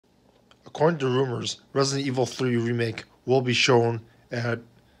According to rumors, Resident Evil 3 Remake will be shown at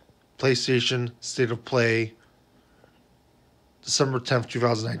PlayStation State of Play December 10th,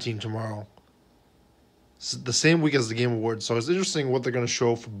 2019, tomorrow. It's the same week as the Game Awards, so it's interesting what they're going to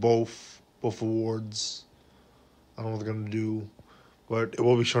show for both awards. I don't know what they're going to do, but it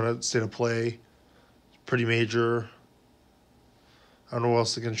will be shown at State of Play. It's pretty major. I don't know what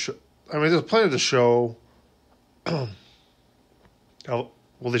else they can show. I mean, there's plenty to show. Will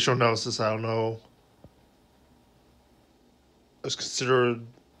they show Nemesis? I don't know. It was considered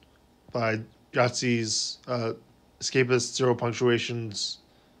by Yahtzee's escapist zero punctuations.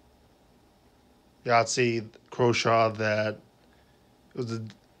 Yahtzee Croshaw that it was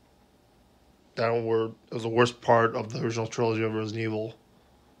the worst part of the original trilogy of Resident Evil.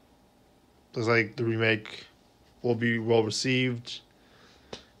 Looks like the remake will be well received.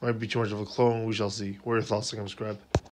 Might be too much of a clone. We shall see. What are your thoughts on Subscribe?